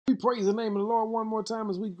praise the name of the Lord one more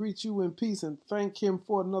time as we greet you in peace and thank Him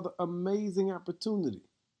for another amazing opportunity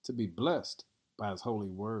to be blessed by His holy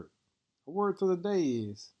word. The word for the day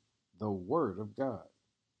is the Word of God.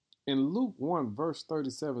 In Luke 1 verse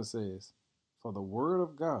 37 says, "For the Word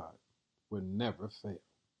of God will never fail."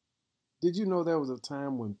 Did you know there was a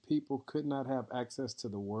time when people could not have access to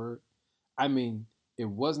the Word? I mean, it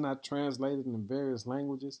was not translated in various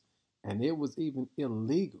languages, and it was even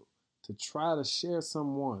illegal to try to share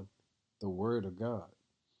someone the Word of God.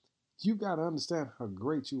 You got to understand how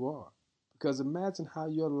great you are, because imagine how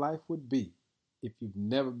your life would be if you've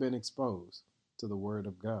never been exposed to the Word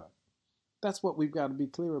of God. That's what we've got to be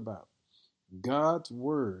clear about. God's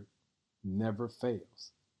Word never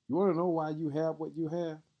fails. You want to know why you have what you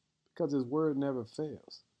have? Because His Word never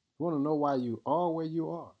fails. You want to know why you are where you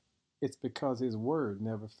are? It's because His Word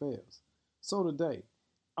never fails. So today,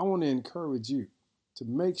 I want to encourage you to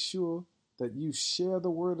make sure that you share the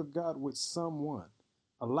Word of God with someone.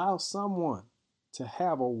 Allow someone to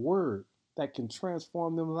have a word that can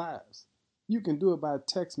transform their lives. You can do it by a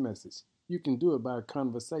text message. You can do it by a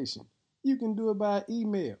conversation. You can do it by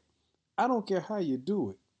email. I don't care how you do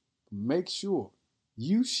it. Make sure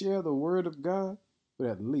you share the Word of God with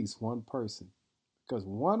at least one person, because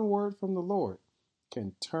one word from the Lord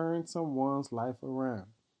can turn someone's life around.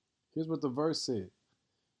 Here's what the verse said: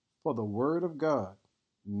 "For the Word of God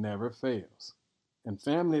never fails." And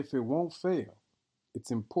family, if it won't fail,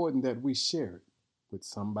 it's important that we share it with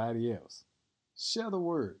somebody else. Share the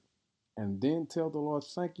Word and then tell the Lord,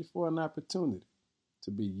 thank you for an opportunity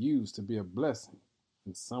to be used to be a blessing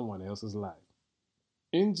in someone else's life.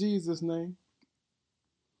 In Jesus' name,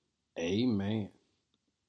 amen.